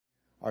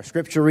Our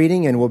scripture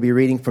reading, and we'll be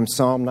reading from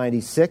Psalm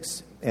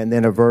 96 and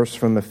then a verse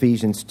from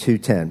Ephesians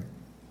 2:10.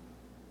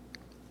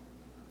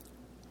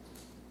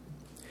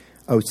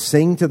 Oh,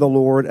 sing to the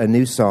Lord a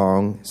new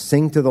song.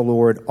 Sing to the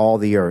Lord, all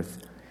the earth.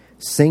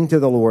 Sing to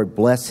the Lord,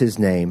 bless his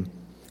name.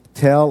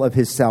 Tell of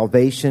his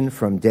salvation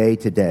from day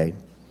to day.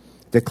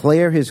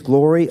 Declare his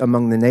glory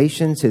among the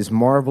nations, his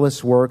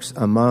marvelous works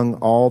among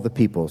all the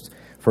peoples.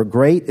 For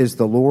great is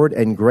the Lord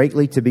and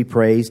greatly to be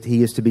praised.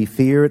 He is to be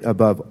feared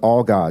above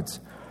all gods.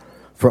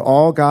 For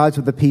all gods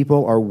of the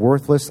people are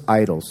worthless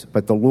idols,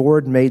 but the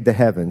Lord made the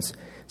heavens.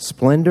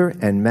 Splendor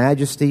and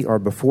majesty are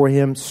before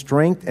him.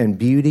 Strength and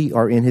beauty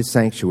are in his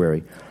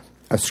sanctuary.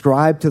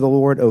 Ascribe to the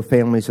Lord, O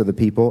families of the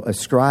people.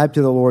 Ascribe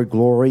to the Lord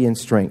glory and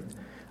strength.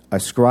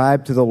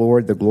 Ascribe to the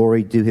Lord the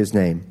glory due his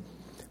name.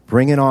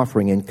 Bring an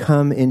offering and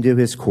come into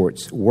his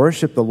courts.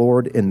 Worship the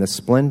Lord in the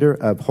splendor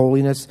of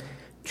holiness.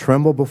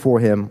 Tremble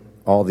before him,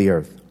 all the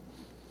earth.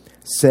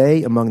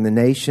 Say among the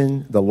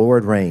nation, the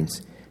Lord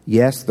reigns.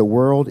 Yes, the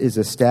world is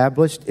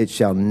established. It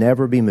shall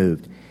never be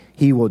moved.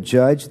 He will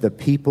judge the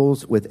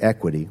peoples with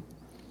equity.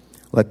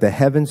 Let the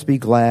heavens be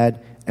glad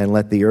and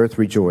let the earth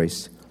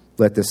rejoice.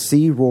 Let the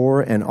sea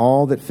roar and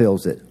all that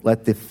fills it.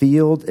 Let the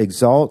field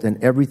exult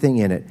and everything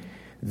in it.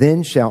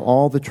 Then shall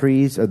all the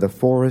trees of the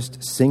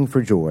forest sing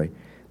for joy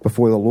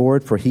before the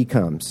Lord, for he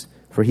comes.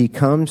 For he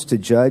comes to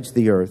judge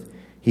the earth.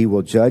 He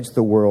will judge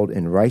the world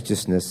in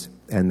righteousness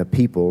and the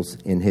peoples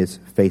in his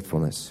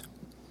faithfulness.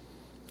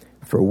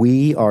 For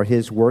we are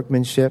his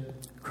workmanship,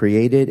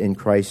 created in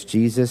Christ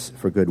Jesus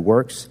for good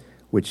works,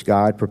 which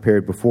God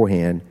prepared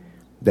beforehand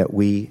that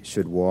we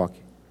should walk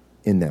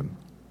in them.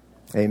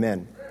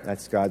 Amen.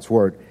 That's God's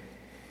word.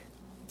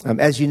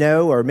 As you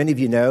know, or many of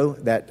you know,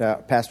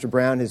 that Pastor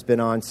Brown has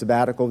been on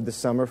sabbatical this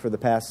summer for the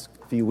past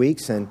few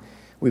weeks, and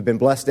we've been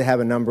blessed to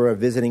have a number of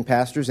visiting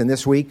pastors. And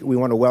this week, we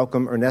want to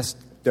welcome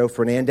Ernesto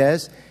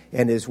Fernandez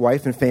and his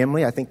wife and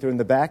family. I think they're in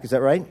the back. Is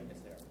that right?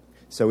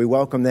 So we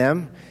welcome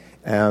them.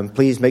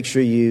 Please make sure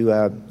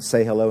you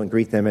say hello and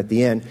greet them at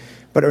the end.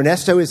 But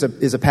Ernesto is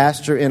a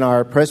pastor in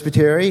our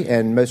presbytery,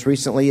 and most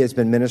recently has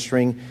been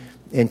ministering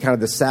in kind of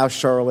the South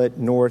Charlotte,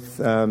 North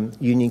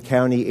Union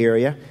County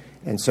area.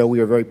 And so we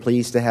are very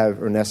pleased to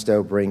have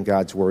Ernesto bring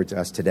God's word to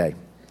us today.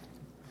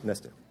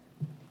 Ernesto.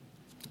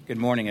 Good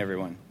morning,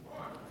 everyone.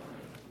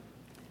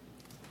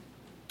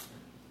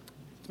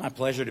 It's my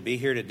pleasure to be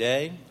here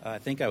today. I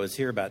think I was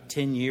here about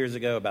 10 years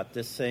ago, about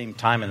this same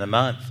time in the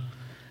month.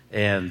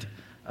 And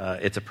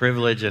it's a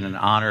privilege and an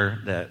honor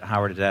that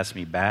Howard has asked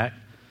me back.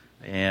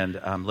 And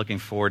I'm looking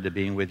forward to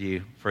being with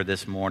you for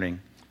this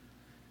morning.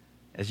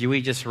 As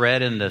we just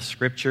read in the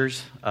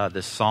scriptures,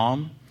 this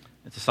psalm,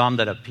 it's a psalm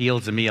that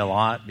appeals to me a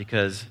lot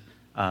because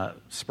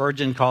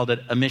Spurgeon called it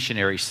a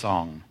missionary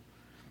song.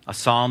 A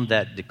psalm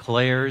that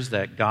declares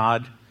that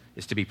God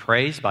is to be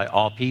praised by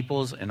all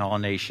peoples and all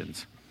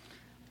nations.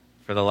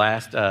 For the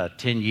last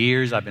 10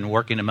 years, I've been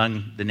working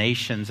among the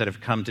nations that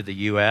have come to the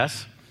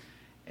U.S.,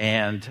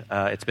 and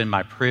it's been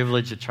my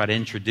privilege to try to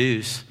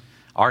introduce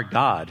our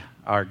God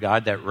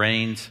that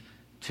reigns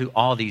to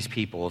all these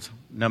peoples,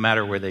 no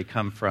matter where they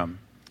come from.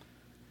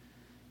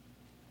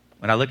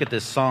 When I look at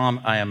this psalm,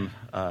 I am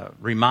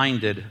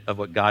reminded of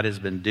what God has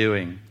been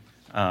doing.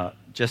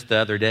 Just the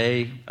other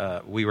day,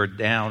 we were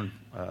down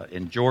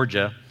in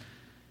Georgia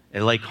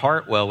at Lake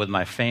Hartwell with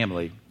my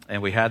family,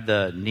 and we had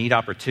the neat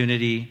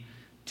opportunity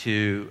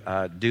to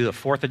do the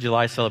 4th of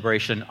July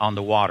celebration on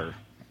the water.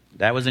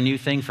 That was a new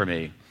thing for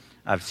me.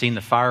 I've seen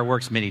the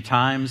fireworks many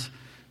times,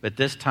 but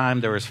this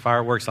time there was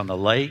fireworks on the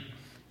lake,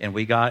 and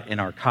we got in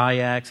our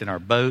kayaks and our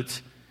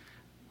boats,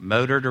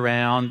 motored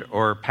around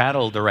or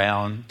paddled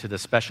around to the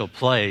special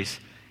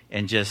place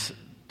and just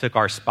took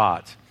our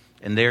spots.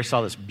 And there saw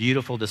this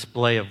beautiful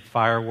display of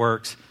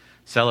fireworks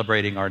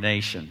celebrating our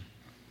nation.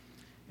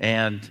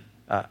 And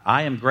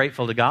I am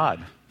grateful to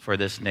God for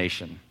this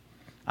nation.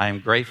 I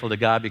am grateful to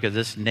God because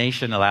this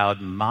nation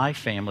allowed my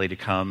family to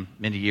come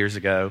many years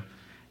ago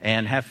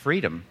and have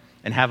freedom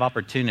and have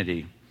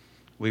opportunity.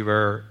 We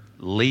were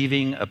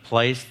leaving a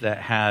place that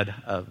had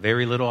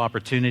very little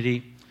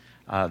opportunity,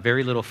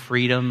 very little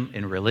freedom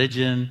in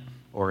religion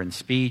or in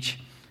speech,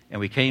 and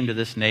we came to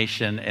this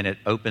nation and it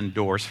opened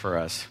doors for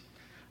us.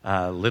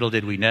 Little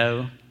did we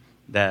know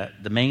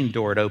that the main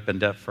door it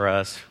opened up for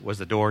us was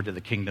the door to the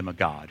kingdom of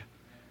God.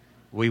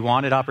 We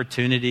wanted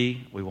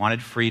opportunity, we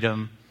wanted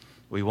freedom,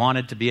 we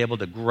wanted to be able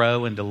to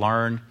grow and to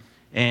learn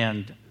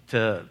and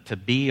to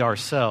be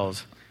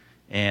ourselves.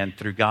 And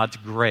through God's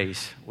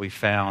grace, we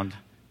found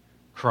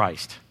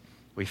Christ.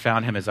 We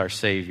found him as our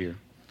Savior.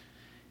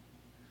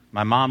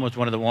 My mom was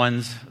one of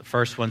the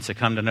first ones to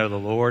come to know the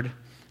Lord.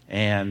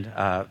 And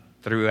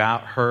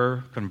throughout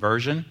her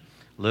conversion,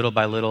 little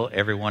by little,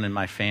 everyone in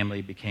my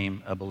family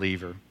became a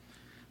believer.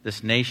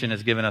 This nation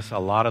has given us a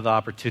lot of the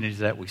opportunities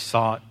that we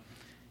sought,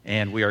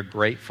 and we are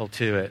grateful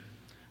to it.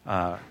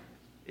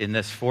 In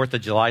this 4th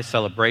of July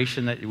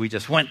celebration that we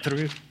just went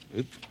through,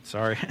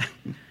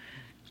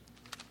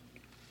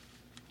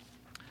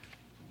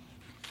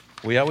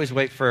 we always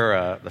wait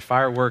for the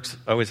fireworks,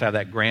 always have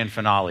that grand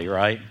finale,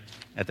 right?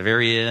 At the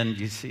very end,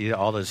 you see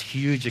all those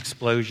huge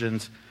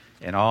explosions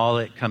and all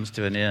it comes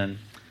to an end.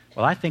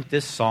 Well, I think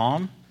this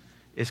psalm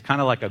is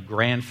kind of like a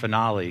grand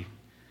finale.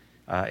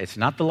 It's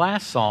not the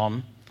last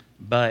psalm,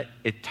 but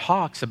it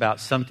talks about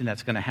something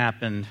that's going to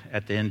happen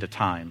at the end of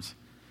times.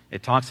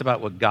 It talks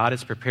about what God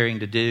is preparing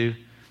to do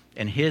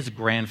in his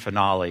grand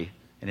finale,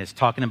 and it's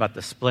talking about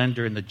the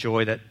splendor and the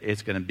joy that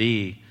it's going to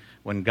be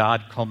when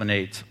God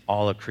culminates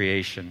all of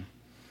creation.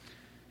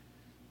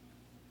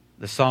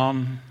 The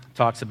psalm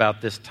talks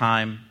about this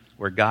time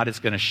where God is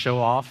going to show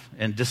off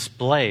and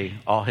display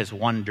all his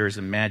wonders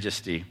and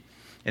majesty.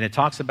 And it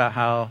talks about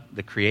how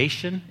the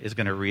creation is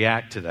going to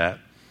react to that.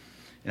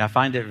 And I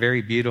find it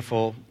very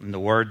beautiful in the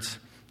words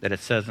that it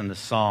says in the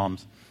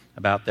Psalms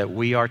about that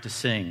we are to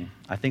sing.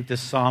 I think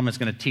this psalm is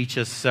going to teach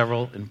us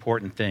several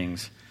important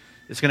things.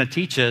 It's going to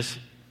teach us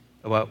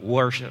what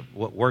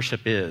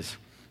worship is.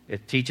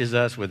 It teaches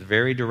us with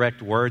very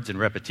direct words and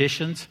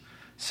repetitions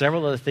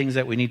several of the things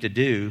that we need to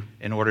do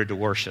in order to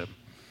worship.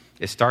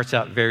 It starts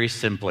out very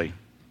simply.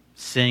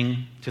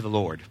 Sing to the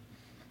Lord.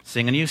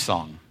 Sing a new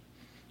song.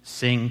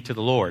 Sing to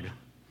the Lord.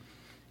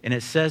 And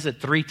it says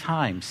it 3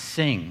 times,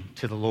 sing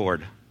to the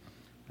Lord.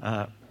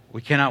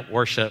 We cannot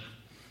worship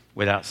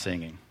without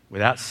singing.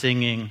 Without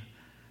singing,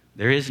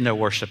 there is no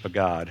worship of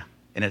God.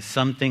 And it's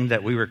something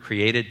that we were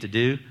created to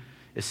do.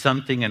 It's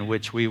something in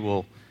which we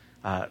will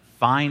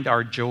find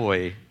our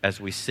joy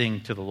as we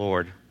sing to the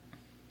Lord.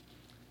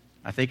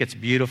 I think it's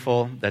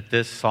beautiful that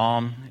this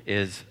psalm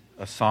is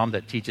a psalm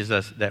that teaches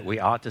us that we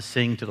ought to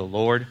sing to the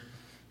Lord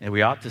and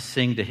we ought to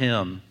sing to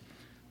him.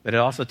 But it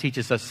also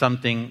teaches us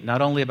something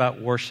not only about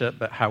worship,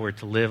 but how we're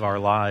to live our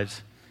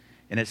lives.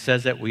 And it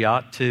says that we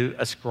ought to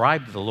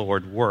ascribe to the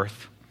Lord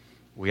worth.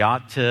 We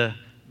ought to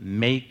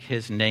make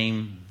his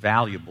name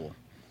valuable.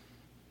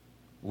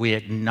 We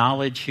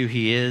acknowledge who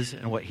he is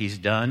and what he's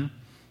done.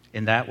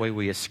 In that way,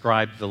 we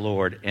ascribe to the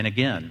Lord. And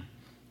again,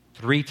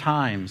 3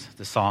 times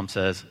the psalm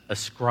says,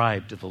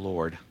 ascribe to the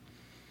Lord.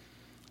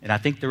 And I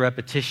think the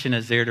repetition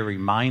is there to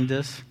remind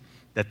us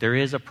that there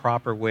is a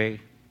proper way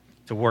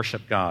to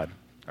worship God,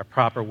 a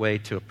proper way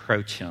to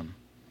approach him.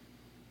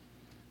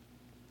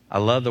 I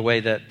love the way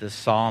that this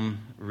psalm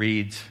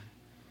reads,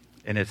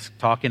 and it's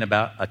talking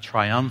about a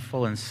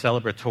triumphal and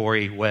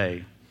celebratory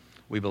way.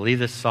 We believe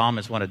this psalm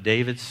is one of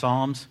David's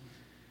psalms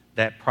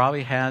that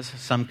probably has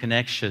some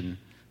connection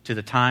to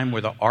the time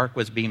where the ark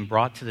was being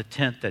brought to the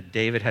tent that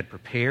David had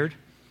prepared.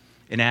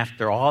 And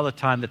after all the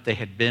time that they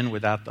had been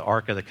without the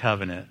Ark of the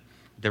Covenant,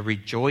 the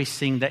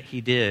rejoicing that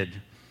he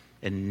did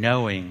in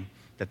knowing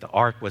that the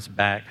ark was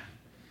back,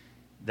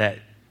 that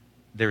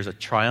there's a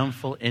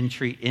triumphal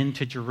entry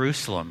into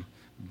Jerusalem,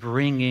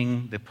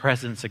 bringing the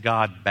presence of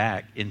God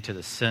back into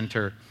the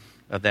center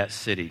of that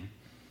city.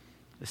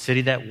 The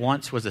city that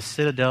once was a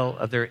citadel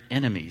of their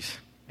enemies.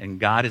 And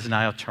God is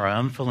now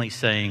triumphantly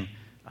saying,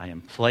 I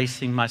am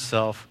placing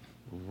myself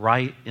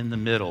right in the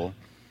middle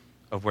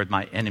of where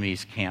my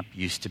enemy's camp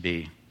used to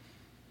be.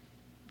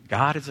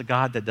 God is a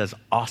God that does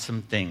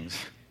awesome things.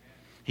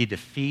 He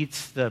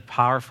defeats the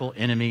powerful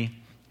enemy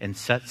and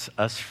sets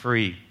us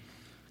free.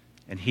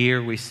 And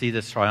here we see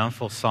this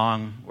triumphal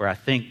song where I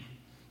think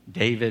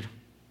David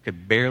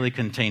could barely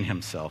contain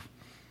himself,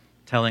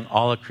 telling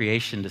all of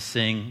creation to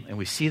sing. And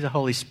we see the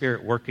Holy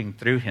Spirit working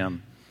through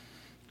him,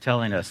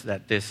 telling us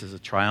that this is a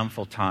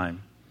triumphal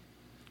time.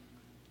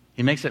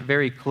 He makes it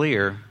very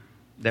clear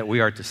that we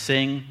are to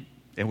sing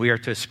and we are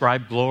to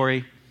ascribe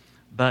glory,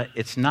 but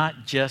it's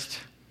not just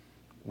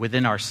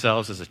within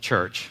ourselves as a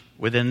church,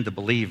 within the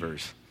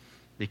believers,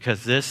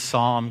 because this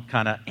psalm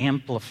kind of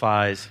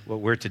amplifies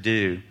what we're to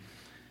do,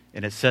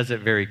 and it says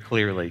it very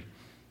clearly.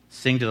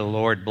 Sing to the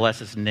Lord, bless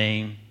his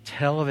name,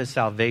 tell of his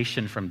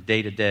salvation from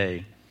day to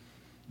day,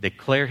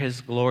 declare his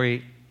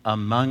glory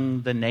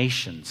among the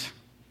nations.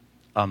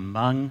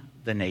 Among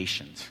the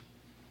nations.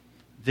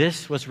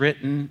 This was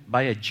written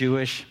by a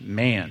Jewish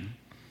man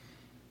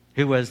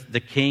who was the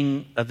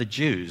king of the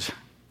Jews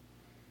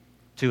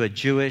to a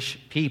Jewish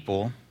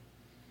people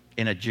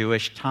in a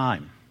Jewish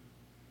time.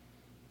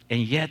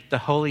 And yet the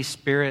Holy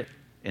Spirit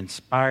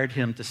inspired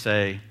him to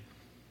say,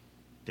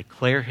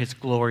 declare his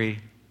glory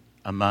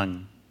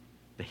among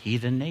the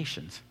heathen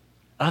nations,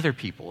 other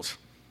peoples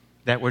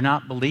that were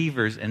not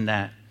believers in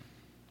that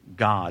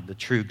God, the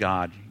true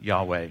God,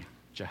 Yahweh,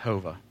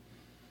 Jehovah.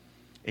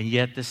 And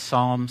yet this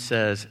psalm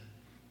says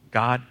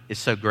God is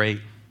so great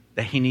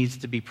that he needs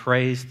to be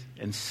praised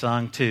and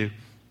sung to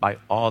by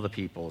all the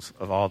peoples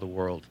of all the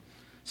world.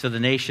 So the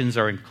nations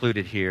are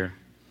included here.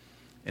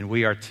 And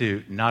we are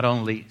to not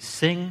only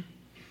sing,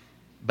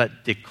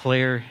 but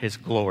declare his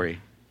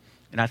glory.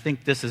 And I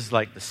think this is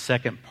like the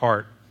second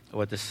part of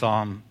what the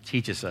psalm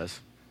teaches us.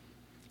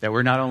 That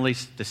we're not only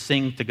to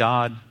sing to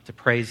God, to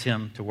praise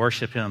him, to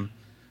worship him,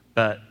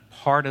 but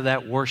part of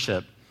that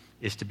worship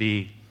is to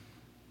be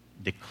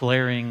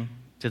declaring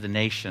to the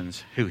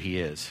nations who he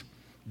is.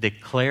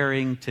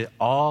 Declaring to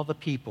all the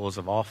peoples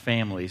of all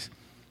families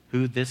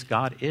who this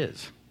God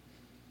is.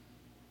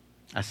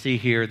 I see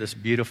here this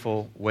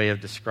beautiful way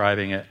of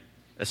describing it.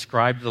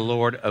 Ascribe to the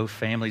Lord, O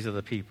families of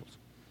the peoples.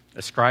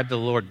 Ascribe to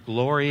the Lord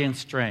glory and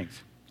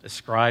strength.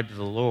 ascribe to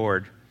the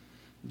Lord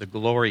the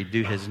glory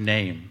due his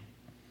name.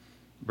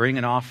 Bring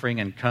an offering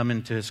and come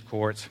into his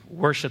courts.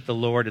 Worship the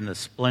Lord in the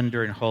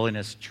splendor and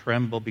holiness.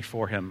 Tremble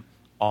before him,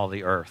 all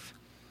the earth.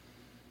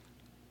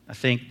 I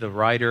think the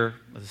writer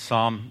of the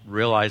psalm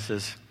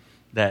realizes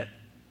that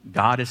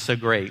God is so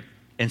great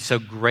and so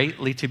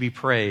greatly to be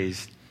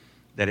praised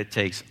that it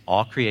takes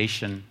all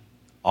creation,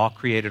 all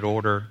created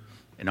order,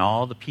 and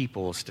all the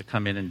peoples to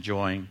come in and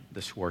join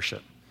this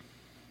worship.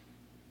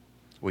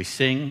 We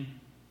sing,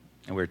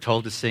 and we're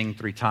told to sing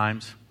 3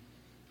 times.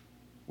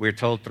 We're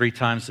told 3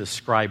 times to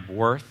ascribe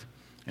worth,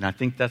 and I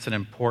think that's an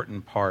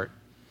important part.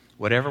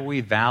 Whatever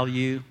we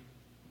value,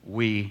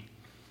 we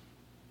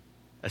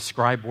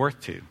ascribe worth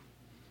to.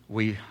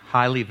 We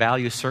highly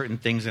value certain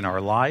things in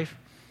our life,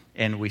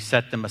 and we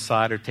set them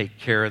aside or take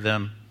care of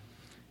them.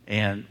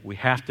 And we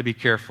have to be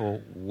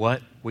careful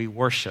what we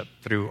worship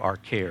through our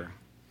care.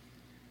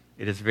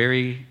 It is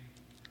very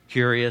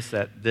curious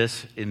that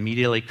this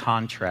immediately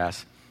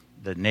contrasts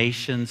the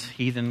nations,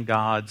 heathen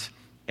gods,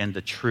 and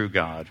the true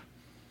God.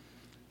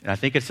 And I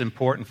think it's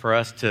important for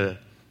us to,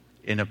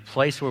 in a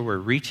place where we're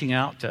reaching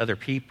out to other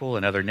people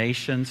and other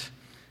nations,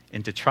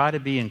 and to try to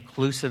be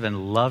inclusive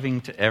and loving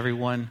to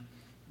everyone,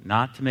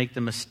 not to make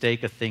the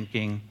mistake of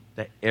thinking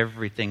that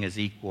everything is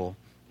equal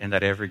and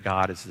that every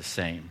God is the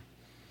same.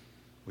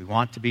 We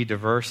want to be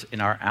diverse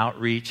in our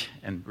outreach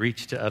and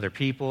reach to other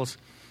peoples,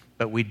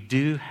 but we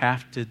do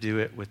have to do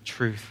it with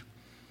truth.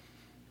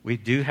 We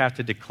do have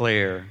to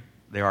declare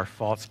there are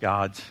false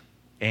gods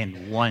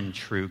and one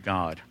true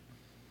God.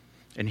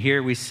 And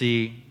here we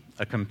see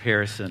a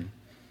comparison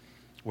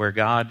where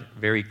God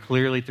very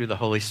clearly through the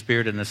Holy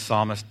Spirit in the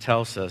psalmist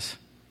tells us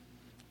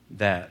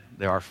that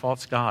there are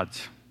false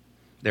gods.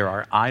 There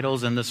are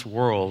idols in this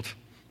world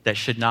that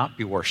should not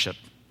be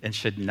worshiped and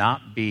should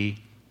not be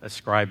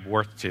ascribed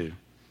worth to.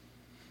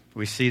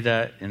 We see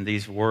that in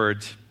these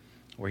words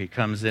where he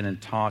comes in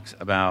and talks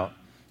about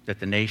that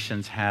the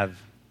nations have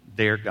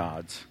their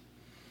gods.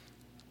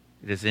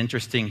 It is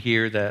interesting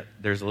here that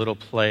there's a little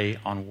play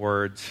on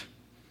words,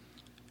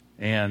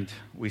 and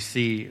we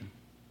see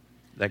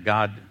that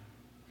God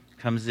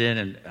comes in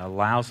and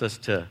allows us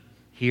to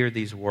hear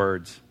these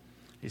words.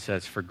 He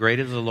says, "For great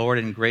is the Lord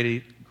and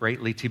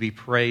greatly to be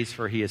praised,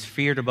 for he is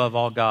feared above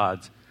all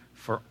gods.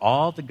 For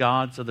all the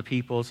gods of the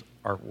peoples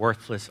are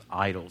worthless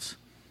idols.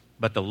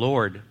 But the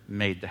Lord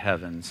made the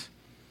heavens."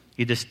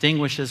 He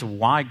distinguishes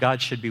why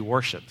God should be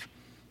worshiped.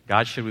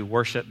 God should be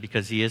worshiped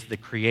because he is the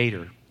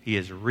creator. He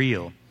is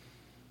real.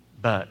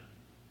 But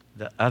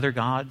the other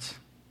gods,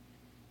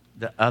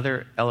 the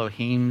other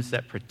Elohims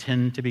that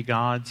pretend to be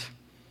gods,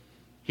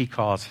 he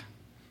calls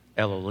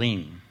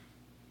Elohim,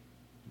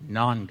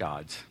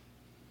 non-gods.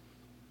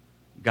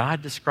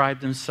 God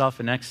described himself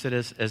in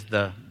Exodus as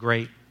the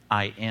great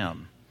I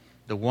am,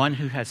 the one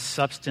who has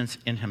substance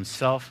in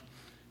himself,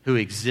 who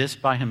exists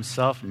by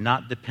himself,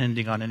 not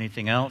depending on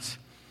anything else.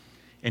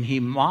 And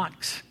he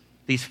mocks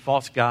these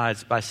false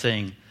gods by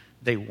saying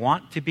they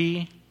want to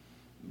be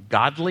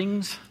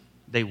godlings,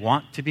 they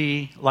want to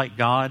be like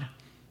God,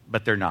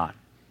 but they're not.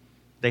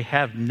 They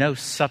have no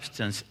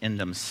substance in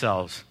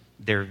themselves.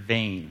 They're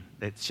vain.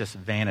 It's just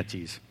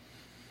vanities.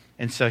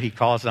 And so he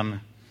calls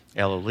them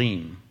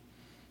Elohim,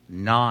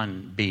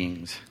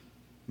 non-beings,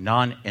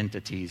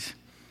 non-entities.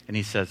 And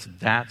he says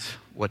that's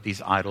what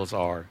these idols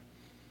are.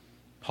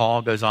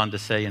 Paul goes on to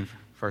say in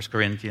 1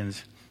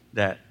 Corinthians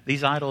that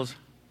these idols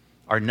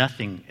are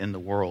nothing in the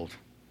world.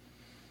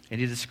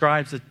 And he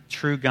describes the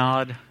true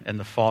God and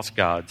the false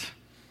gods.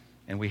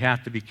 And we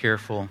have to be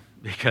careful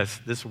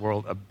because this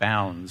world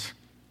abounds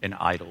in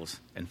idols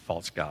and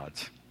false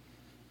gods.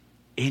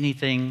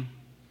 Anything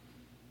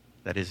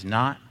that is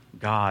not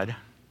God,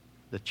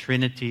 the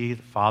Trinity,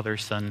 the Father,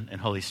 Son,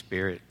 and Holy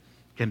Spirit,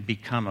 can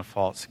become a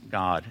false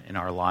god in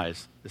our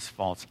lives, this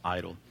false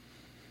idol.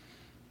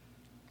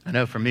 I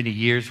know for many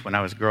years when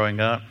I was growing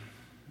up,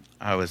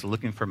 I was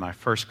looking for my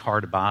first car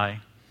to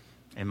buy.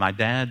 And my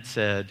dad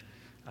said,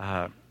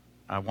 I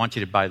want you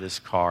to buy this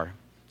car.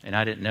 And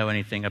I didn't know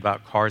anything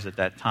about cars at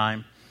that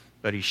time.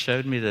 But he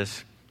showed me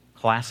this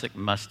classic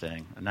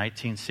Mustang, a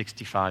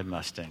 1965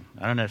 Mustang.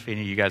 I don't know if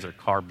any of you guys are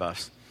car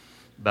buffs.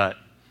 But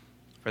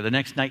for the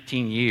next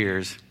 19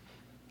 years,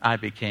 I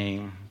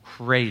became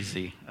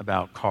crazy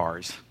about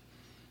cars.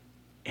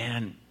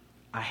 And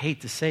I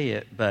hate to say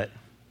it, but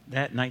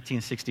that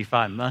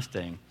 1965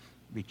 Mustang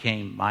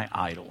became my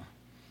idol.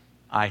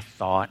 I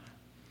thought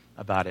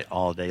about it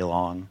all day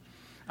long.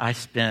 I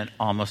spent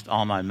almost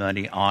all my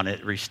money on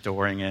it,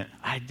 restoring it.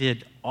 I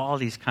did all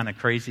these kind of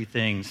crazy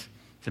things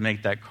to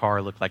make that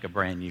car look like a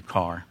brand new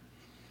car.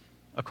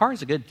 A car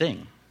is a good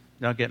thing,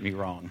 don't get me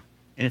wrong.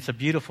 And it's a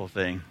beautiful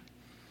thing.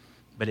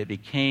 But it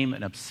became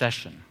an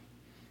obsession,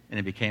 and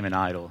it became an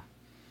idol.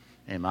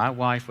 And my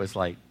wife was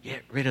like,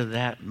 get rid of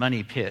that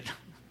money pit.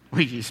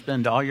 You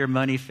spend all your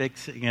money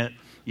fixing it.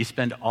 You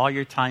spend all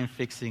your time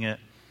fixing it.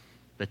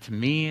 But to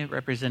me, it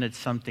represented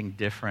something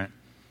different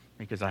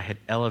because I had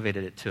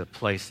elevated it to a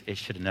place it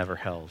should have never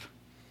held.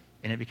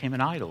 And it became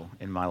an idol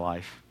in my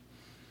life.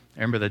 I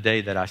remember the day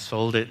that I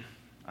sold it,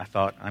 I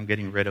thought, I'm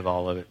getting rid of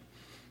all of it.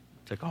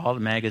 took all the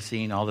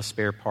magazine, all the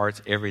spare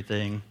parts,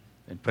 everything,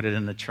 and put it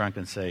in the trunk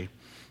and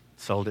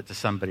sold it to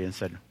somebody and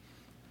said,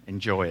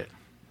 enjoy it.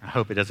 I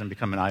hope it doesn't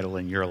become an idol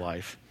in your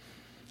life.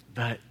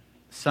 But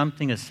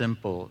something as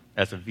simple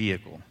as a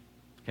vehicle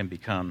can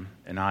become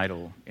an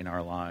idol in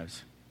our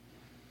lives.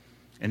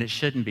 And it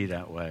shouldn't be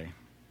that way.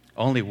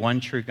 Only one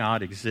true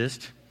God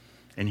exists,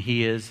 and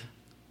He is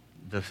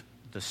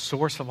the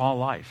source of all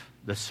life,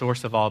 the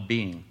source of all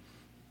being,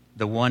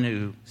 the one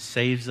who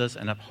saves us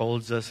and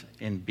upholds us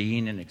in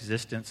being and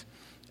existence,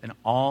 and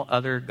all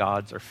other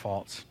gods are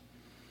false.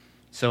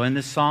 So in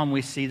this psalm,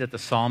 we see that the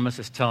psalmist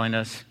is telling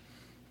us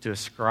to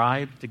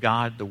ascribe to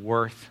God the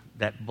worth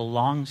that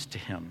belongs to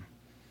Him.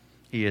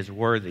 He is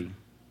worthy.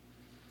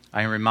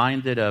 I am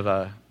reminded of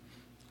a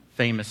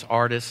famous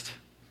artist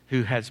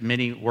who has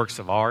many works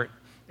of art,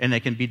 and they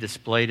can be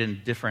displayed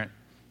in different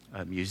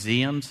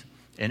museums,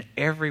 and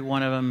every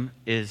one of them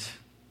is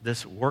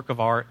this work of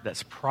art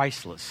that's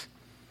priceless.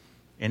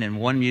 And in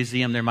one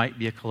museum, there might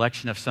be a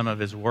collection of some of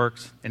his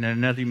works, and in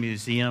another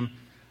museum,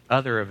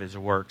 other of his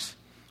works.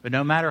 But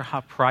no matter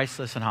how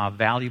priceless and how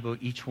valuable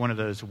each one of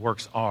those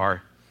works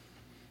are,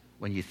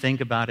 when you think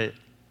about it,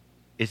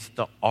 it's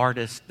the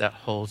artist that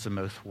holds the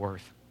most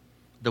worth.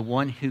 The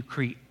one who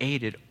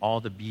created all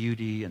the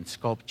beauty and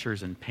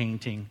sculptures and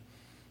painting,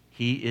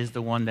 he is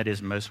the one that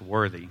is most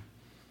worthy.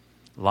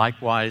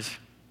 Likewise,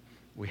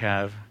 we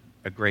have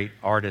a great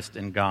artist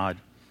in God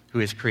who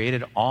has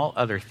created all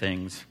other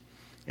things.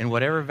 And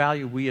whatever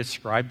value we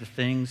ascribe to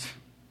things,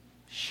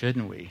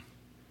 shouldn't we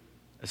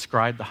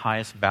ascribe the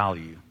highest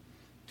value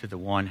to the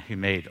one who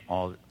made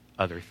all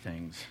other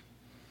things?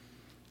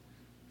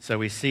 So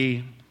we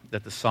see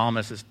that the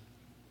psalmist is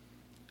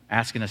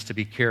asking us to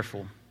be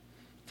careful,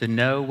 to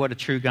know what a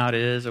true God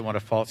is and what a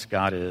false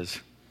God is,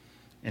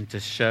 and to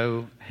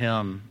show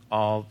Him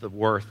all the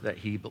worth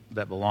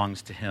that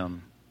belongs to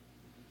Him.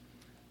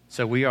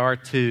 So we are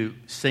to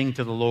sing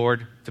to the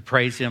Lord, to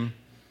praise Him,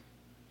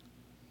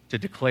 to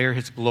declare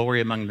His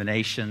glory among the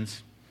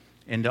nations,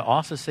 and to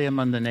also say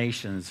among the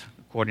nations,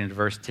 according to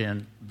verse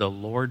 10, the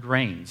Lord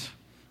reigns.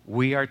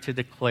 We are to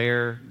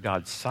declare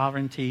God's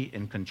sovereignty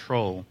and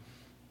control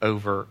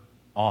over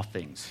all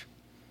things,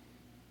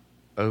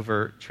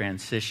 over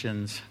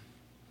transitions,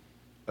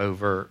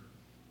 over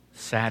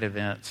sad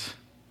events,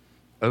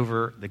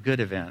 over the good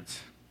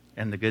events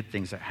and the good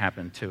things that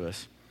happen to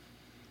us.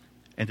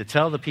 And to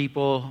tell the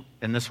people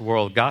in this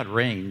world, God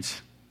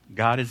reigns,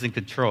 God is in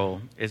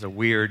control, is a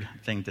weird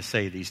thing to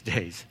say these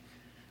days,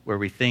 where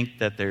we think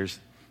that there's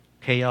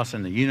chaos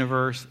in the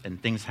universe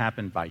and things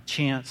happen by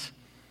chance.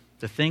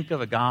 To think of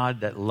a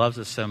God that loves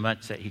us so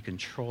much that He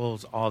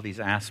controls all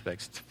these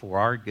aspects for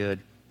our good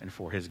and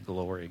for His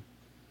glory.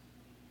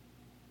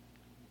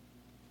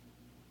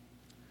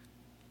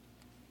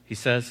 He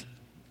says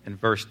in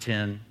verse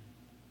 10,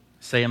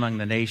 say among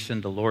the nation,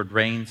 the Lord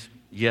reigns.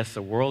 Yes,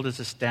 the world is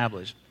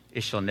established.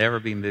 It shall never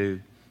be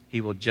moved.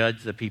 He will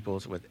judge the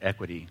peoples with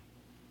equity.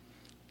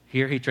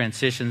 Here he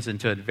transitions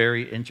into a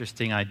very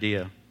interesting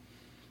idea.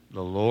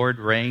 The Lord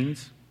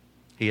reigns.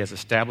 He has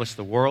established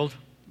the world.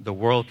 The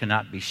world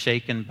cannot be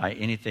shaken by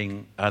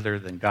anything other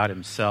than God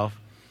Himself.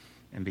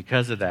 And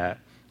because of that,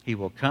 He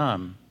will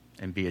come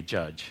and be a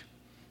judge.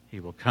 He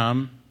will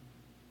come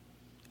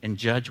and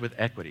judge with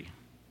equity.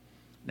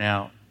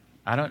 Now,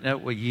 I don't know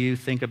what you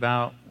think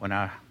about. When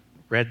I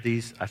read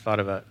these, I thought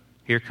about,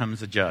 here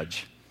comes a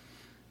judge.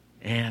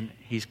 And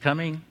He's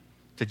coming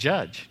to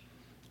judge.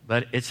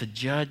 But it's a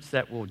judge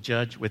that will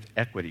judge with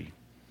equity.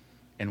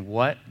 And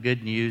what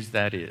good news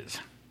that is.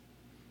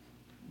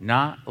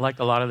 Not like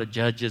a lot of the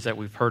judges that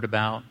we've heard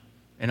about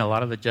and a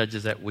lot of the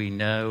judges that we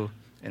know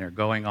and are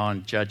going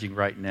on judging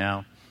right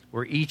now,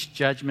 where each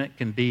judgment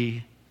can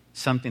be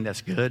something that's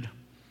good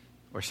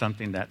or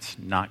something that's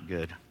not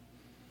good.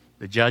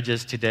 The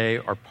judges today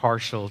are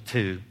partial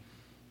to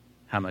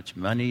how much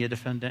money a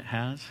defendant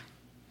has,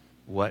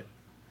 what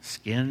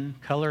skin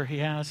color he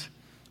has,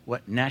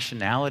 what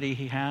nationality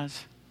he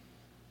has,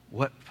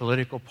 what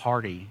political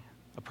party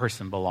a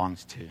person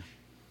belongs to.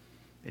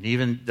 And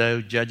even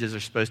though judges are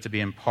supposed to be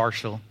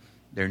impartial,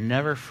 they're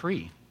never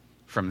free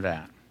from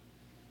that,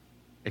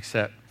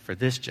 except for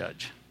this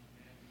judge.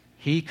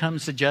 He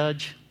comes to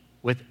judge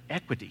with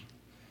equity.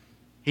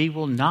 He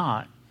will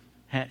not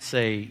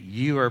say,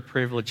 you are a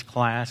privileged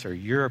class, or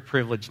you're a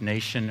privileged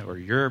nation, or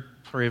you're a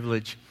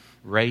privileged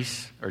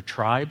race or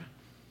tribe.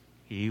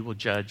 He will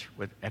judge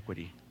with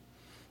equity.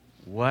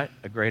 What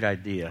a great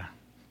idea.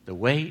 The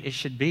way it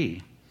should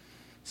be.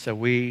 So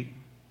we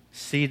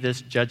see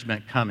this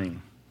judgment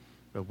coming,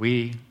 but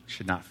we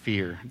should not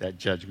fear that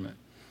judgment.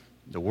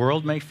 The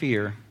world may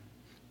fear,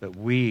 but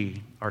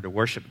we are to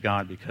worship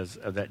God because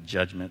of that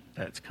judgment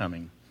that's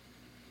coming.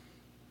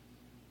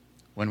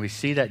 When we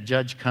see that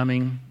judge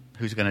coming,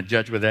 who's going to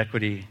judge with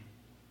equity,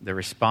 the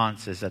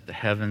response is that the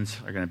heavens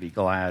are going to be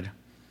glad,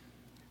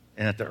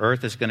 and that the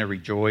earth is going to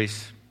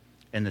rejoice,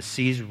 and the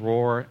seas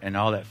roar and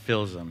all that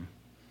fills them.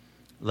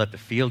 Let the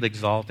field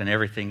exalt and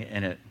everything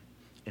in it.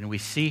 And we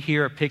see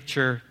here a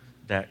picture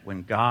that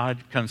when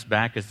God comes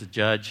back as the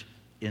judge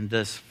in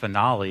this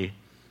finale,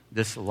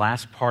 this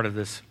last part of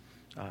this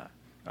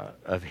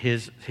of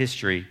his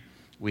history,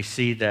 we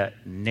see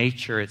that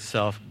nature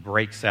itself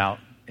breaks out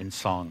in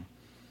song.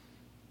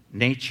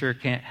 Nature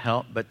can't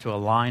help but to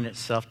align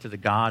itself to the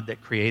God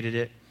that created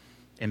it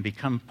and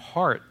become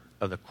part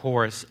of the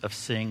chorus of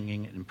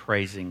singing and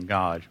praising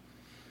God.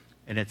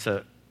 And it's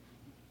a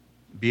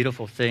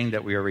beautiful thing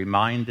that we are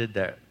reminded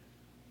that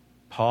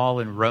Paul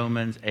in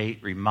Romans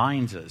 8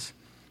 reminds us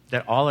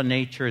that all of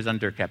nature is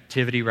under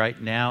captivity right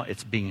now.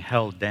 It's being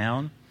held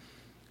down,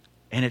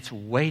 and it's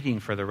waiting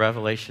for the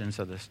revelations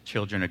of the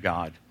children of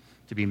God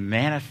to be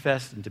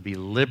manifest and to be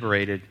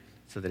liberated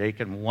so that they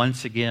can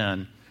once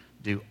again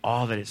do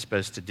all that it's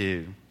supposed to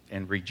do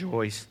and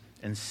rejoice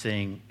and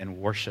sing and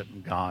worship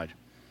God.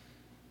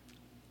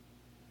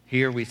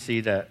 Here we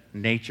see that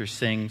nature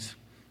sings.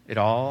 It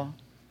all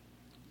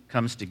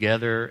comes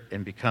together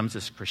and becomes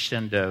this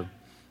crescendo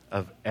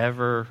of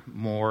ever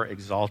more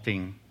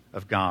exalting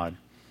of God.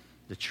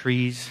 The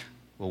trees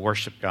will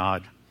worship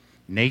God.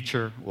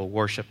 Nature will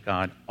worship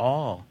God.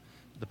 All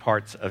the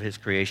parts of his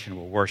creation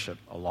will worship,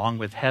 along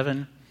with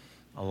heaven,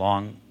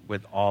 along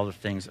with all the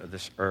things of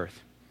this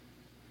earth.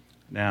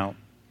 Now,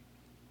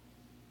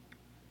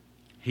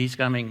 he's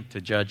coming to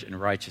judge in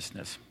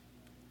righteousness.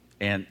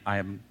 And I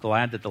am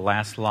glad that the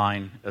last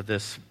line of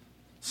this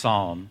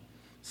psalm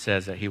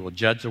says that he will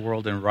judge the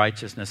world in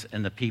righteousness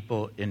and the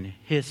people in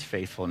his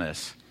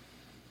faithfulness.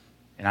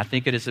 And I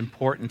think it is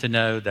important to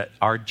know that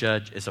our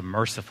judge is a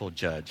merciful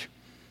judge.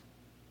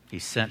 He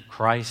sent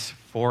Christ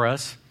for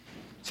us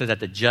so that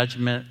the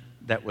judgment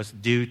that was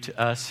due to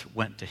us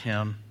went to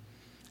him.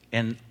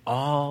 And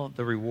all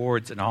the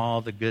rewards and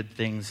all the good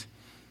things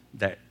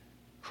that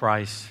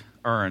Christ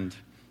earned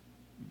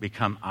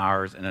become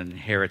ours and an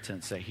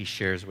inheritance that he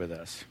shares with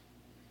us.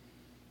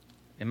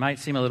 It might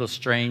seem a little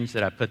strange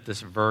that I put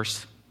this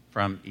verse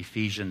from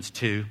Ephesians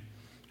 2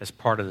 as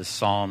part of the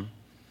psalm,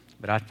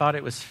 but I thought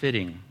it was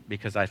fitting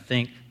because I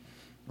think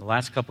the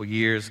last couple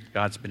years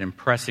God's been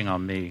impressing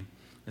on me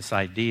this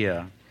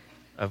idea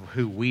of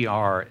who we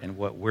are and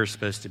what we're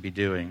supposed to be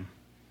doing.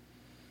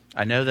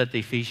 I know that the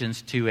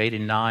Ephesians 2, 8,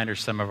 and 9 are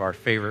some of our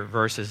favorite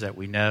verses that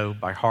we know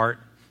by heart,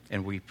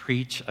 and we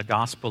preach a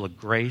gospel of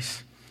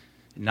grace,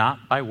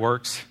 not by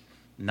works,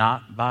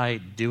 not by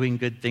doing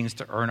good things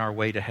to earn our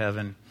way to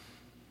heaven.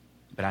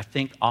 But I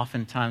think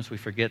oftentimes we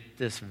forget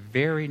this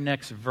very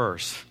next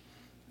verse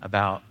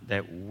about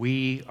that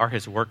we are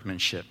his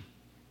workmanship,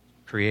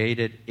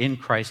 created in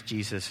Christ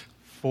Jesus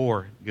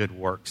for good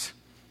works.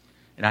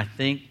 And I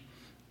think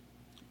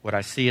what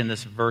I see in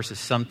this verse is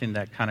something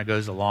that kind of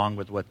goes along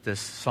with what this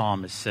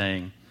psalm is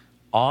saying.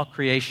 All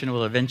creation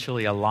will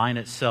eventually align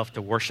itself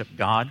to worship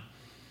God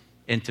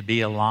and to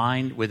be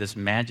aligned with his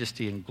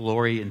majesty and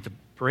glory and to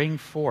bring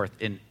forth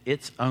in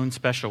its own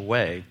special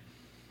way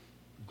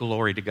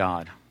glory to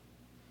God.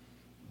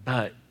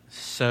 But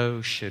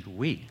so should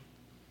we.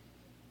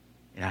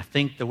 And I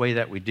think the way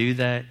that we do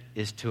that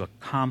is to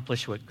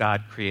accomplish what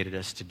God created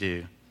us to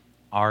do,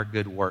 our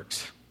good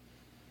works.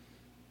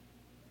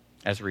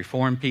 As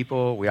Reformed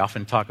people, we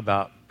often talk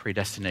about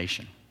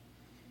predestination.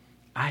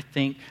 I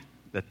think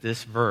that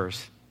this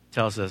verse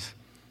tells us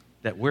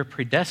that we're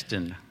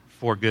predestined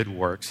for good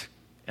works,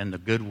 and the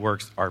good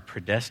works are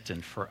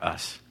predestined for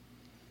us.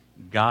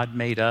 God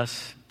made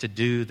us to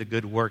do the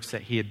good works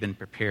that he had been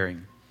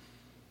preparing.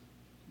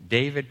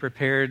 David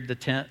prepared the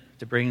tent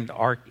to bring the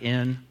ark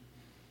in.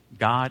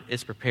 God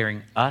is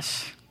preparing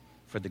us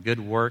for the good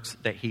works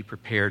that he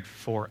prepared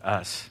for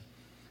us.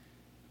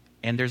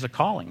 And there's a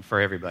calling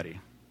for everybody.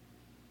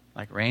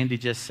 Like Randy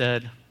just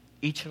said,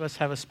 each of us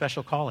have a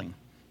special calling.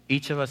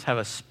 Each of us have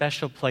a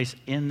special place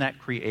in that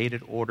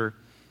created order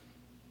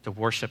to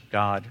worship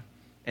God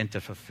and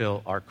to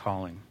fulfill our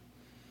calling.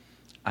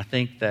 I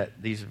think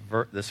that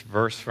this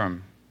verse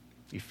from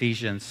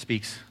Ephesians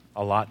speaks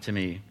a lot to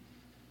me.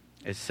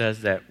 It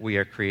says that we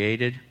are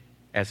created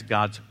as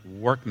God's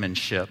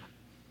workmanship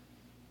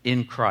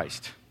in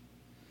Christ.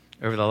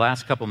 Over the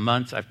last couple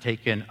months, I've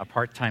taken a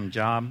part-time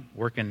job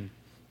working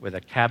with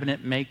a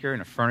cabinet maker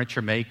and a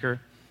furniture maker,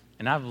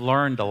 and I've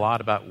learned a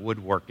lot about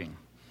woodworking.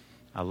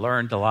 I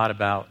learned a lot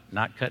about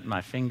not cutting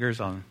my fingers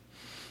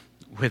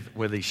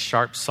with these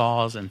sharp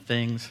saws and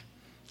things.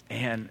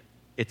 And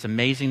it's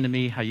amazing to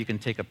me how you can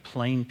take a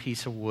plain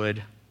piece of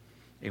wood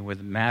and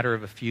with a matter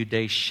of a few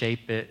days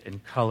shape it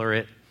and color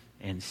it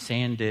and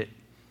sand it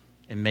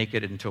and make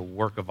it into a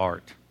work of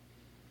art.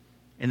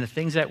 And the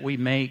things that we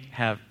make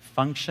have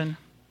function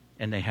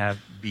and they have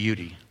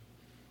beauty.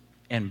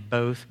 And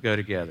both go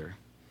together.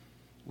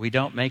 We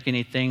don't make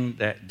anything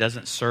that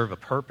doesn't serve a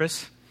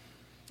purpose,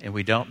 and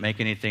we don't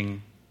make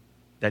anything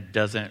that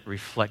doesn't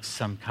reflect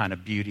some kind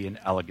of beauty and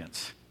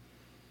elegance.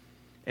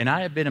 And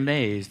I have been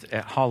amazed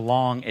at how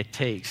long it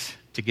takes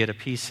to get a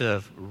piece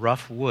of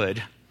rough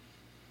wood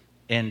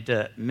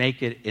and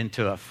make it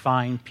into a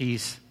fine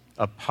piece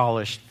of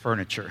polished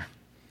furniture.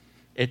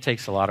 It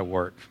takes a lot of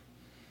work.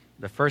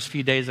 The first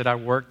few days that I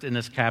worked in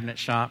this cabinet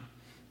shop,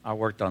 I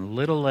worked on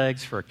little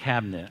legs for a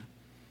cabinet.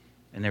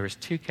 And there was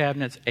 2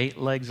 cabinets, 8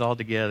 legs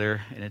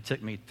altogether, and it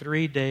took me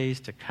 3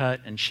 days to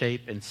cut and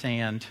shape and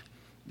sand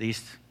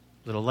these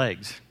little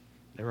legs.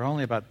 They were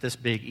only about this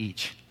big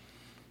each.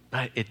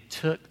 But it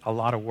took a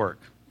lot of work,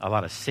 a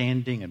lot of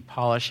sanding and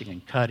polishing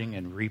and cutting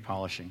and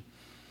repolishing.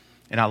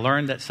 And I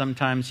learned that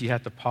sometimes you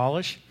have to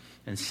polish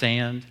and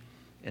sand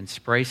and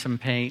spray some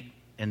paint,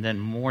 and then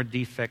more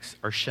defects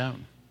are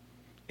shown.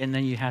 And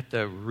then you have to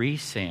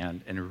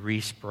resand and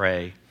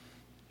respray.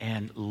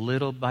 And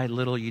little by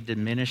little, you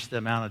diminish the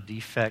amount of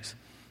defects,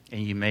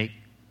 and you make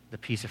the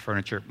piece of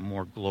furniture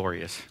more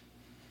glorious.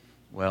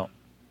 Well,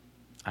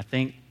 I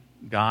think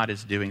God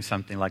is doing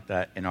something like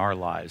that in our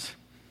lives.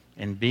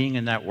 And being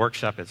in that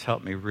workshop has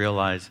helped me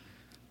realize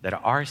that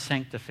our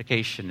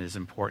sanctification is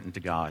important to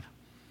God.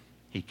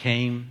 He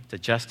came to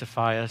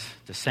justify us,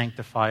 to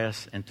sanctify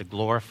us, and to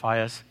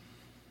glorify us.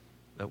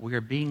 But we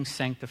are being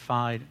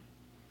sanctified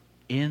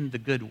in the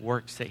good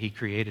works that He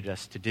created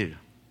us to do.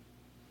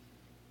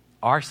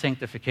 Our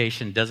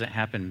sanctification doesn't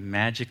happen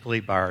magically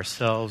by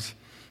ourselves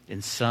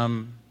in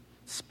some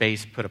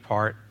space put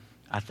apart.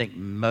 I think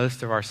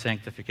most of our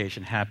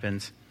sanctification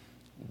happens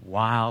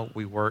while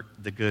we work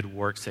the good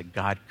works that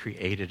God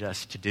created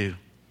us to do.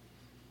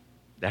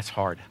 That's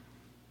hard.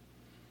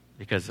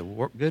 Because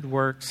the good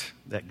works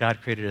that God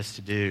created us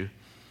to do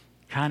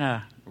kind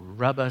of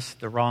rub us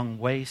the wrong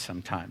way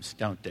sometimes,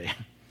 don't they?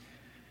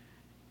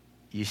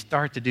 You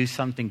start to do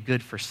something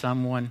good for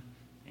someone,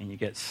 and you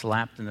get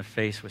slapped in the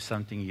face with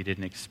something you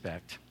didn't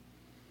expect.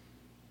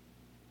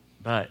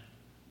 But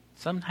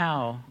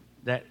somehow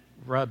that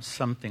rubs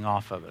something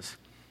off of us.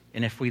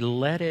 And if we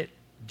let it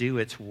do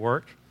its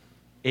work,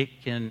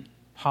 it can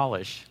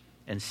polish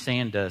and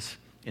sand us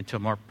into a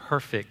more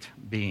perfect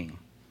being.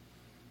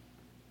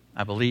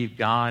 I believe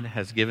God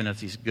has given us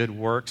these good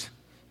works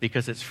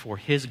because it's for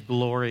His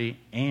glory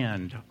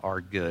and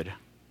our good.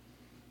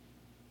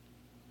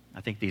 I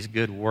think these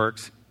good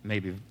works may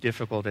be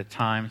difficult at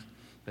times,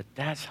 but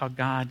that's how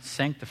God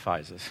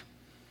sanctifies us.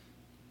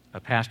 A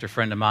pastor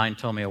friend of mine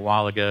told me a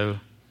while ago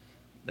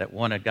that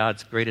one of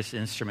God's greatest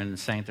instruments in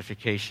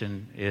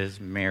sanctification is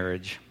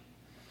marriage.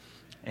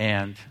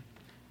 And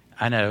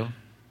I know,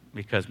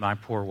 because my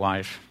poor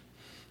wife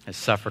has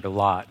suffered a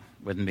lot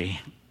with me.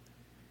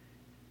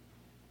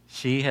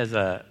 She has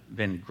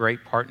been a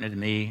great partner to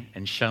me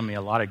and shown me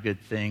a lot of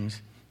good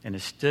things and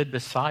has stood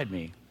beside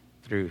me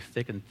through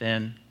thick and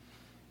thin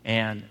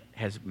and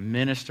has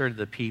ministered to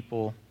the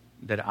people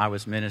that I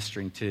was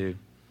ministering to.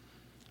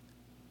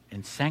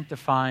 And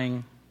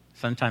sanctifying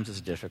sometimes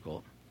is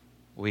difficult.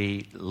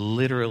 We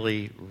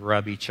literally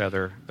rub each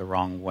other the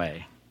wrong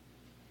way.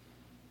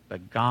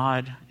 But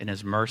God, in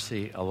His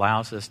mercy,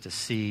 allows us to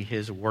see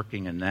His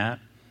working in that.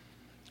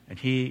 And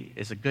He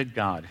is a good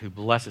God who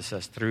blesses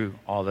us through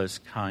all those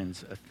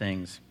kinds of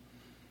things.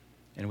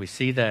 And we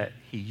see that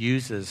He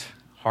uses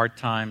hard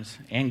times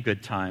and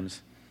good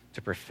times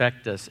to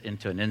perfect us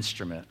into an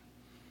instrument.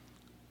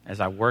 As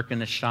I work in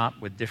the shop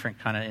with different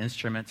kind of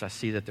instruments, I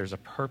see that there's a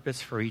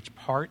purpose for each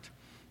part,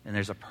 and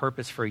there's a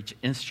purpose for each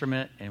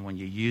instrument. And when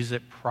you use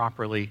it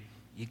properly,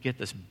 you get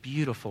this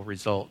beautiful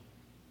result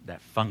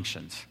that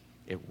functions.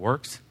 It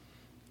works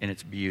in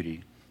its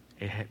beauty.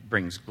 It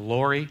brings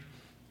glory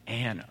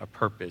and a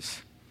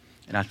purpose.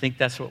 And I think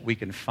that's what we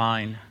can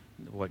find,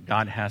 what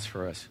God has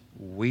for us.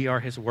 We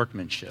are His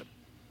workmanship.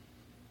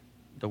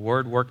 The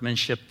word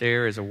workmanship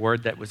there is a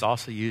word that was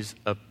also used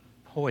of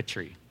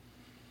poetry.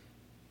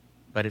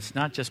 But it's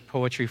not just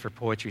poetry for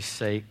poetry's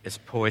sake. It's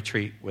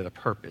poetry with a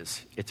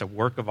purpose. It's a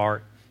work of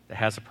art that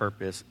has a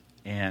purpose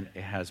and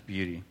it has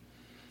beauty.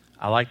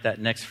 I like that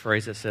next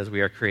phrase that says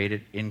we are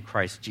created in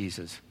Christ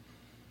Jesus.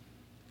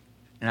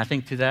 And I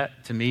think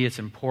to me, it's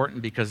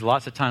important because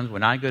lots of times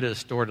when I go to the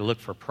store to look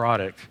for a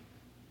product,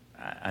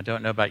 I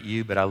don't know about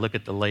you, but I look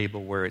at the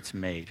label where it's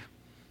made.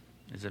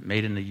 Is it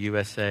made in the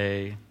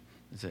USA?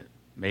 Is it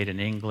made in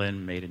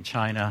England, made in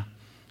China?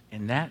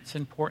 And that's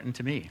important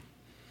to me.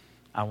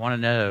 I want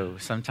to know,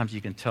 sometimes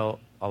you can tell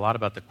a lot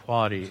about the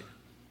quality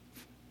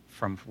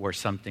from where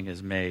something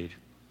is made.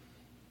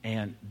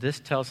 And this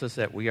tells us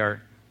that we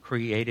are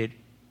created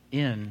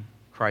in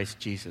Christ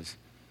Jesus.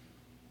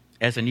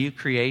 As a new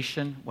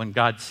creation, when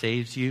God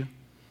saves you,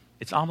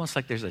 it's almost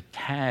like there's a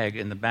tag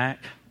in the back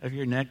of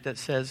your neck that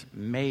says,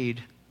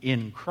 made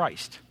in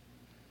Christ.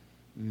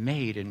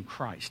 Made in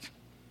Christ.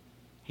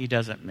 He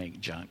doesn't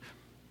make junk.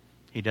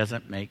 He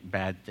doesn't make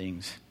bad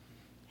things.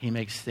 He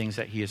makes things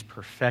that He is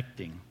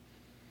perfecting.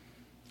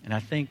 And I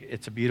think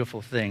it's a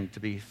beautiful thing to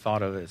be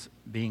thought of as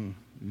being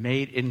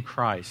made in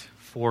Christ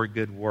for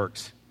good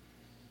works.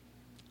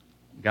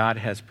 God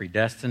has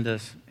predestined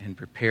us and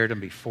prepared them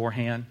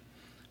beforehand.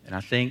 And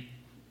I think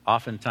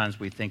oftentimes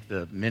we think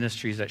the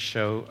ministries that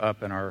show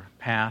up in our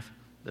path,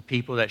 the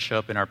people that show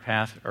up in our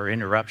path are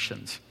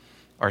interruptions,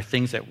 are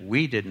things that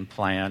we didn't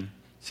plan.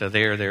 So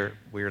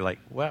we're like,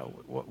 well,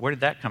 where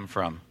did that come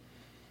from?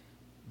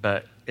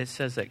 But it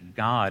says that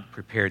God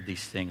prepared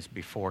these things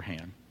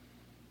beforehand.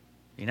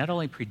 He not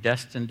only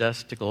predestined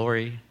us to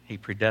glory, He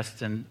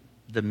predestined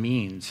the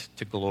means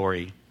to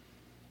glory.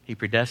 He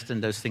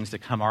predestined those things to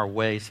come our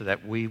way so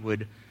that we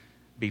would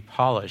be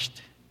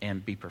polished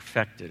and be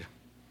perfected.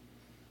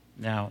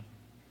 Now,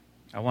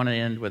 I want to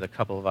end with a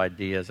couple of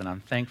ideas, and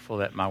I'm thankful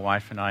that my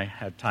wife and I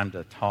had time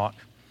to talk.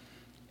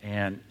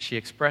 And she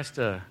expressed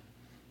a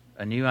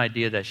new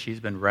idea that she's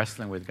been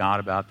wrestling with God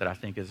about that I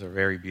think is a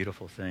very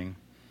beautiful thing.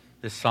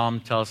 This psalm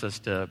tells us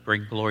to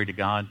bring glory to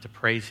God, to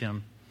praise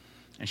Him.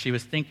 And she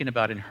was thinking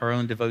about in her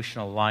own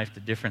devotional life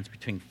the difference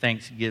between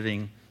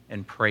thanksgiving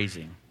and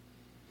praising.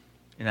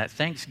 And that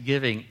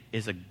thanksgiving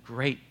is a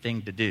great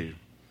thing to do.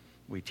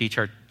 We teach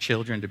our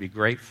children to be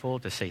grateful,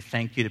 to say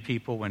thank you to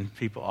people when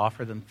people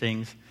offer them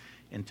things,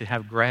 and to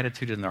have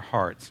gratitude in their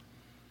hearts.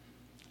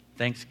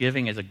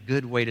 Thanksgiving is a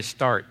good way to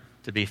start,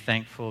 to be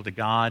thankful to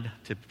God,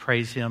 to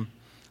praise Him.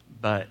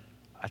 But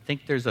I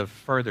think there's a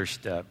further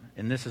step,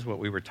 and this is what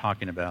we were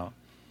talking about.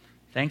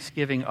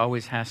 Thanksgiving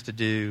always has to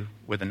do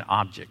with an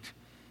object.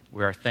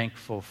 We are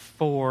thankful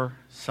for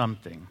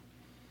something.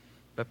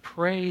 But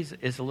praise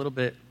is a little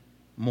bit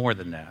more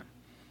than that.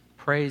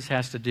 Praise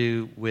has to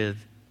do with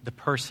the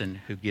person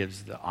who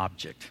gives the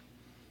object.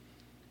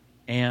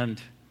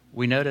 And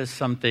we notice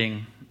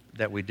something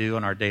that we do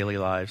in our daily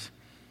lives.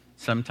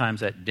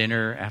 Sometimes at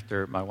dinner,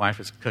 after my wife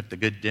has cooked a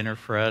good dinner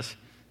for us,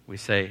 we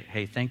say,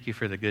 hey, thank you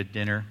for the good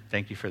dinner.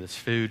 Thank you for this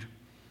food.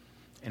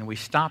 And we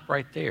stop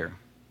right there.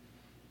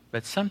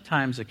 But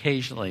sometimes,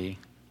 occasionally,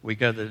 we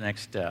go to the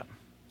next step.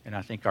 And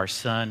I think our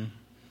son,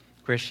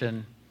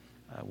 Christian,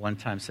 one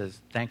time says,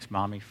 thanks,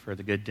 Mommy, for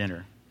the good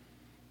dinner.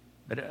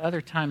 But at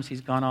other times,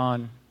 he's gone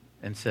on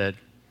and said,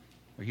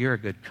 well, you're a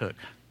good cook.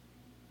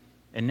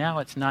 And now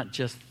it's not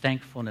just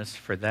thankfulness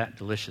for that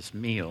delicious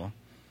meal.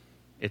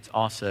 It's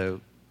also,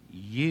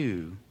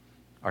 you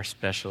are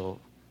special.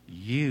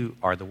 You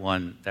are the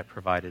one that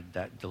provided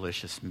that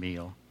delicious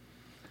meal.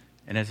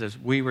 And as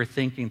we were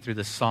thinking through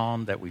the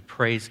psalm that we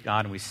praise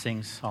God and we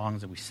sing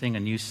songs and we sing a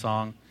new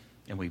song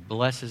and we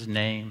bless His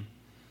name,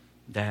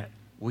 that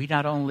we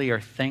not only are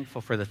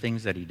thankful for the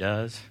things that He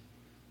does,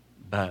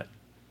 but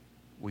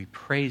we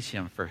praise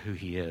Him for who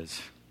He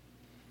is.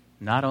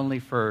 Not only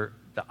for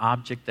the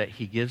object that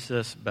He gives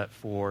us, but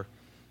for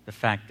the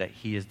fact that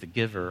He is the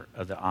giver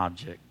of the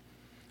object.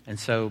 And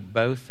so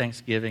both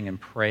thanksgiving and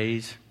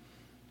praise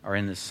are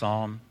in this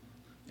psalm,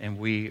 and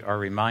we are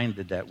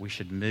reminded that we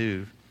should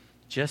move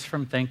just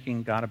from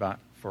thanking God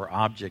for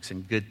objects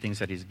and good things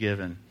that He's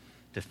given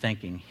to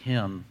thanking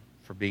Him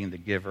for being the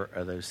giver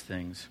of those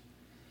things.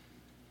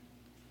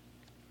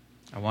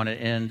 I want to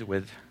end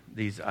with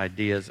these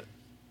ideas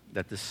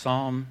that the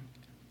psalm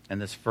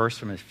and this verse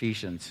from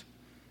Ephesians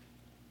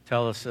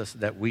tell us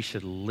that we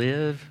should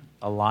live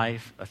a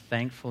life of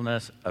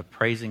thankfulness, of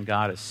praising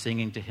God, of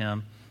singing to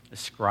Him,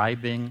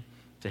 ascribing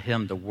to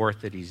Him the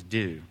worth that He's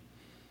due.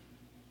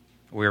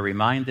 We're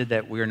reminded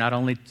that we are not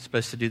only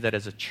supposed to do that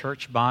as a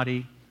church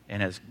body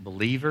and as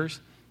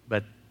believers,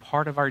 but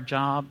part of our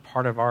job,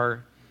 part of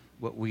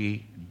what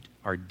we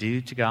are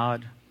due to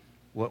God,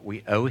 what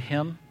we owe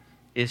Him,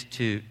 is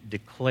to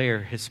declare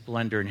His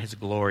splendor and His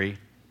glory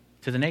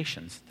to the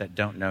nations that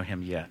don't know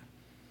Him yet.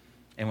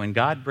 And when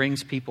God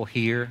brings people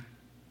here,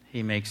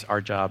 He makes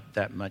our job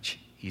that much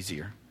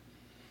easier.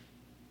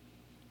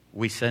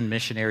 We send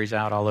missionaries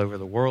out all over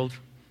the world,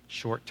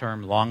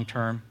 short-term,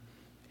 long-term,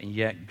 and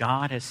yet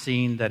God has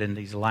seen that in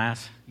these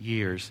last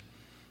years,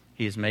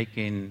 He is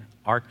making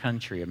our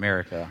country,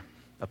 America,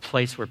 a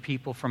place where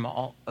people from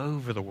all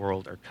over the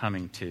world are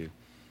coming to.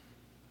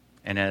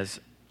 And as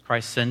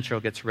Christ Central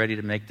gets ready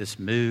to make this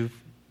move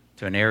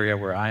to an area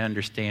where I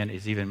understand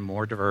is even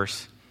more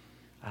diverse,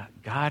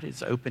 God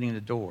is opening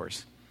the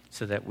doors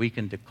so that we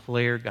can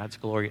declare God's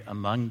glory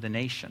among the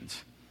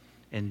nations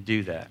and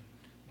do that.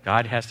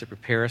 God has to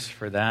prepare us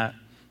for that,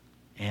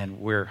 and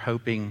we're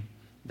hoping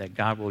that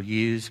God will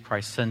use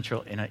Christ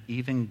Central in an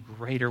even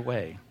greater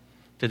way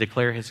to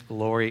declare His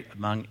glory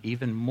among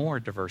even more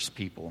diverse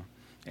people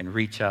and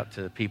reach out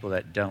to the people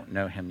that don't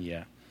know Him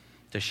yet,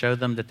 to show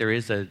them that there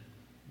is a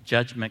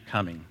judgment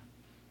coming,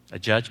 a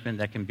judgment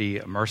that can be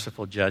a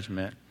merciful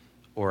judgment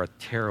or a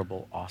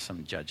terrible,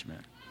 awesome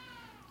judgment.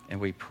 And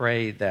we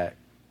pray that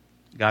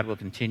God will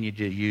continue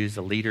to use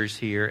the leaders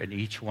here and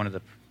each one of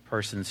the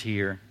persons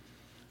here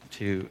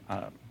to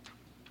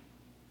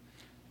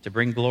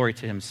bring glory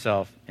to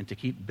Himself and to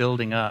keep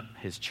building up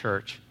His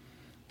church,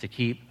 to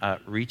keep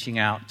reaching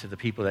out to the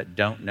people that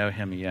don't know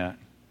Him yet.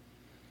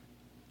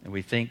 And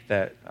we think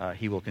that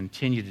He will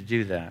continue to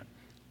do that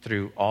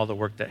through all the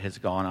work that has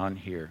gone on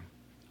here.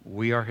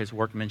 We are His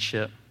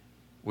workmanship.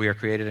 We are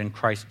created in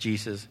Christ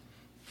Jesus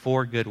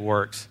for good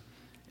works.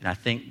 And I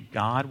think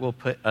God will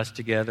put us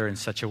together in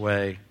such a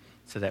way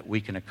so that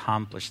we can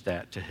accomplish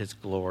that to His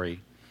glory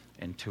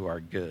and to our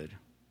good.